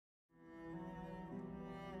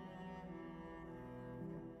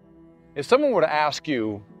If someone were to ask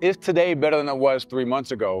you, is today better than it was 3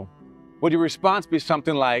 months ago? Would your response be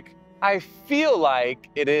something like, I feel like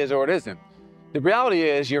it is or it isn't? The reality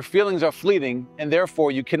is your feelings are fleeting, and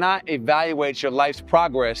therefore you cannot evaluate your life's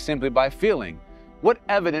progress simply by feeling. What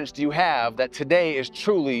evidence do you have that today is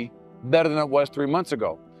truly better than it was 3 months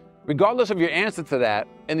ago? Regardless of your answer to that,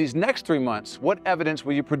 in these next 3 months, what evidence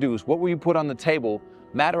will you produce? What will you put on the table?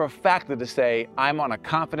 Matter of factly to say, I'm on a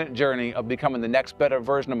confident journey of becoming the next better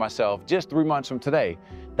version of myself just 3 months from today.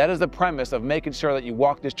 That is the premise of making sure that you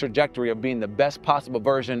walk this trajectory of being the best possible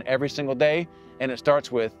version every single day. And it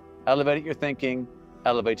starts with elevate your thinking,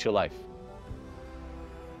 elevate your life.